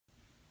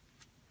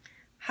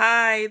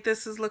Hi,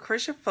 this is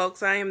Lucretia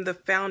Folks. I am the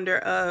founder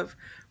of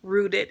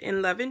Rooted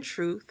in Love and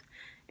Truth,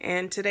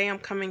 and today I'm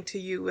coming to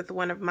you with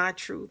one of my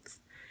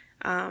truths.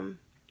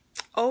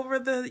 Over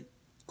the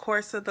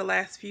course of the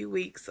last few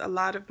weeks, a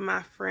lot of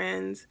my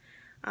friends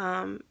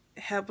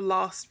have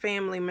lost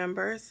family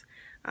members,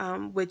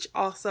 which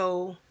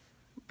also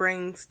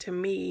brings to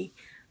me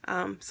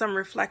some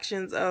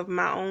reflections of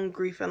my own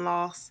grief and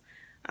loss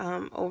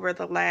over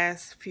the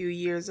last few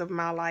years of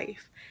my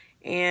life.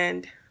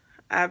 And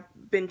I've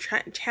been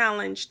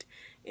challenged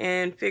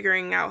in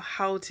figuring out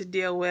how to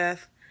deal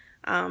with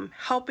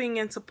helping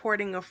and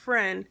supporting a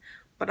friend,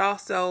 but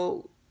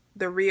also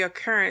the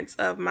reoccurrence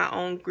of my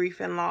own grief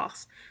and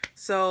loss.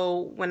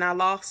 So when I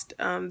lost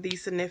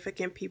these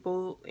significant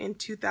people in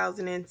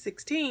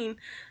 2016,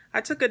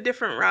 I took a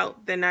different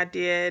route than I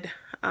did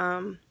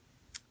 5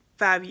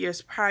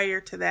 years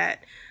prior to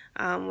that.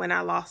 When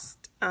I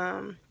lost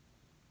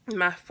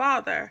my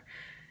father,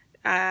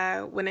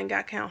 I went and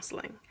got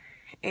counseling.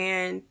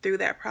 And through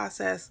that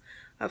process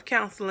of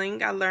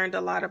counseling, I learned a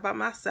lot about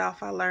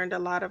myself. I learned a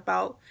lot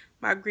about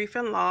my grief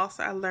and loss.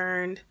 I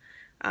learned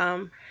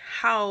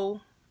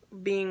how,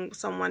 being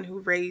someone who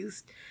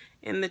raised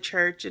in the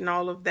church and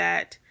all of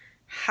that,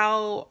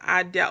 how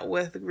I dealt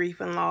with grief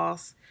and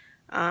loss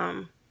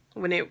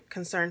when it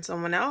concerned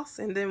someone else,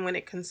 and then when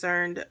it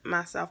concerned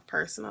myself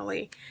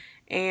personally.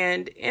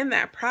 And in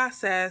that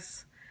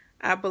process,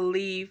 I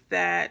believe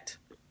that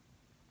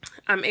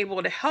I'm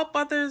able to help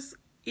others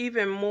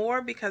even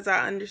more because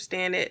I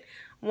understand it,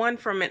 one,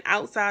 from an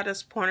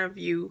outsider's point of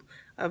view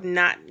of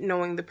not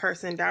knowing the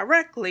person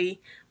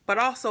directly, but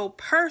also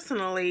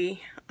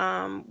personally,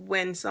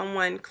 when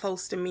someone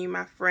close to me,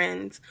 my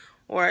friends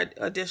or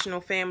additional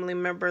family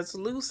members,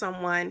 lose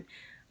someone,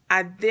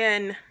 I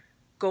then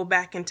go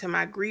back into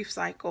my grief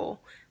cycle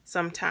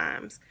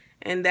sometimes,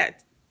 and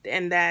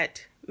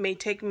that may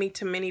take me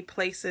to many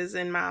places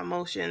in my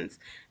emotions,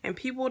 and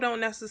people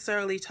don't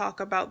necessarily talk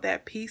about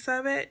that piece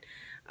of it,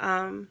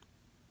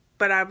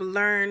 but I've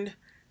learned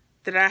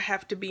that I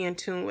have to be in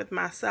tune with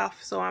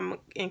myself. So I'm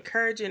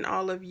encouraging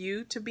all of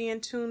you to be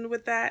in tune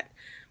with that,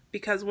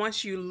 because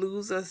once you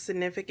lose a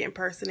significant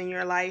person in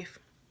your life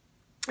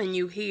and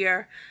you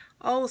hear,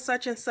 oh,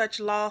 such and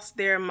such lost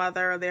their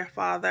mother or their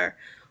father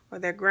or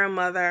their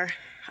grandmother,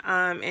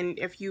 and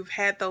if you've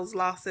had those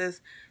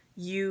losses,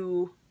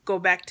 you go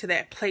back to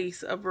that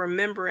place of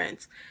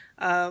remembrance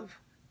of,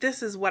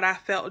 this is what I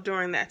felt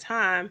during that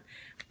time.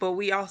 But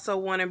we also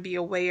want to be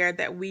aware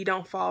that we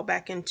don't fall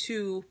back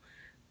into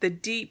the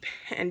deep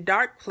and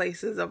dark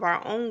places of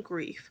our own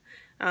grief.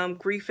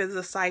 Grief is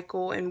a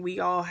cycle, and we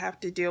all have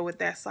to deal with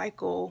that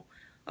cycle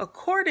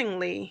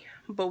accordingly,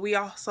 but we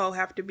also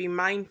have to be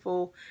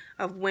mindful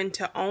of when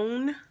to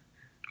own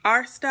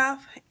our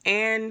stuff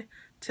and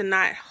to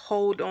not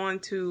hold on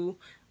to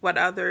what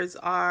others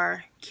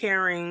are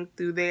carrying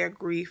through their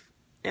grief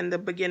and the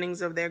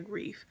beginnings of their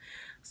grief.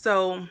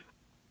 So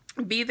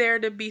be there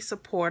to be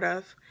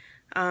supportive.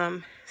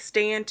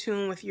 Stay in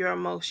tune with your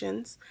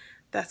emotions.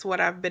 That's what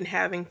I've been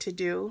having to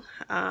do.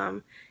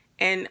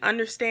 And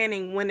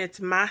understanding when it's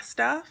my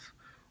stuff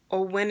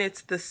or when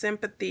it's the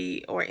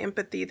sympathy or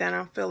empathy that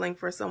I'm feeling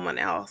for someone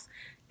else,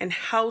 and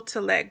how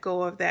to let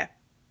go of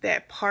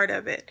that part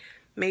of it.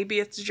 Maybe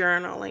it's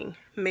journaling.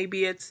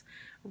 Maybe it's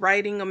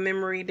writing a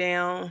memory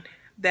down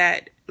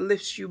that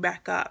lifts you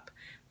back up,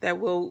 that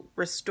will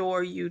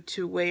restore you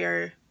to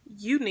where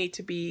you need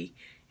to be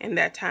in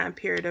that time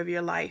period of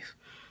your life.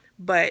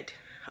 But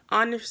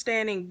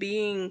understanding,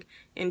 being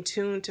in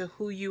tune to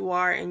who you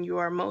are and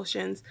your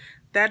emotions,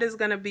 that is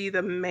going to be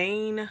the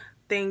main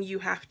thing you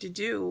have to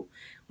do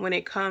when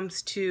it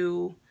comes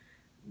to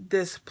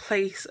this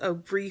place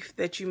of grief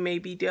that you may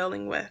be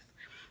dealing with.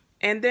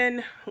 And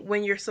then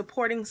when you're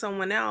supporting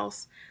someone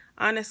else,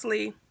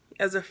 honestly,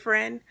 as a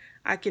friend,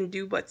 I can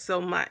do but so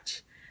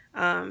much.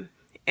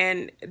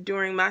 And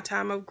during my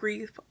time of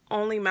grief,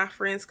 only my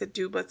friends could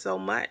do but so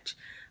much.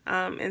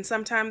 And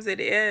sometimes it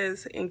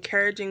is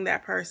encouraging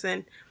that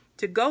person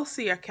to go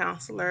see a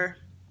counselor,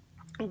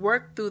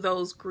 work through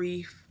those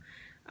grief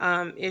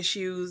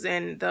issues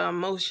and the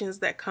emotions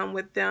that come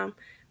with them,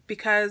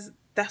 because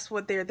that's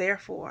what they're there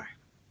for.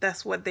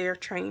 That's what they're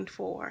trained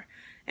for.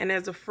 And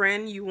as a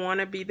friend, you want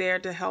to be there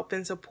to help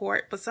and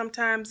support, but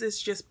sometimes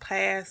it's just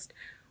past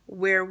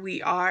where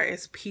we are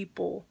as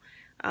people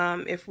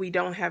if we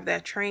don't have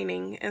that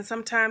training. And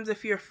sometimes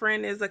if your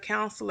friend is a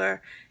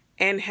counselor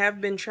and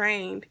have been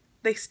trained,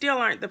 they still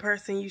aren't the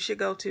person you should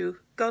go to.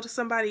 Go to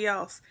somebody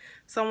else,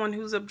 someone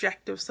who's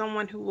objective,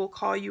 someone who will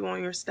call you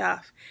on your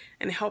stuff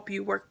and help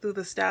you work through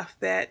the stuff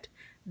that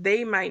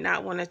they might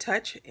not want to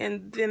touch.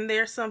 And then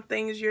there's some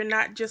things you're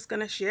not just going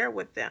to share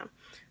with them.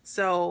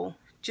 So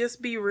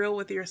just be real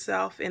with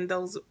yourself and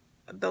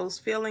those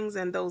feelings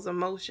and those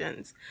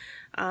emotions.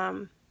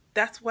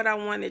 That's what I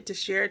wanted to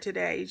share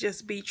today.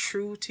 Just be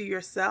true to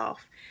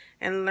yourself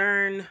and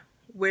learn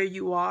where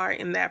you are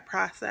in that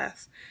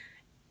process.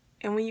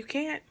 And when you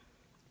can't,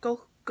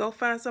 go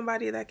find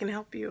somebody that can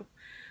help you.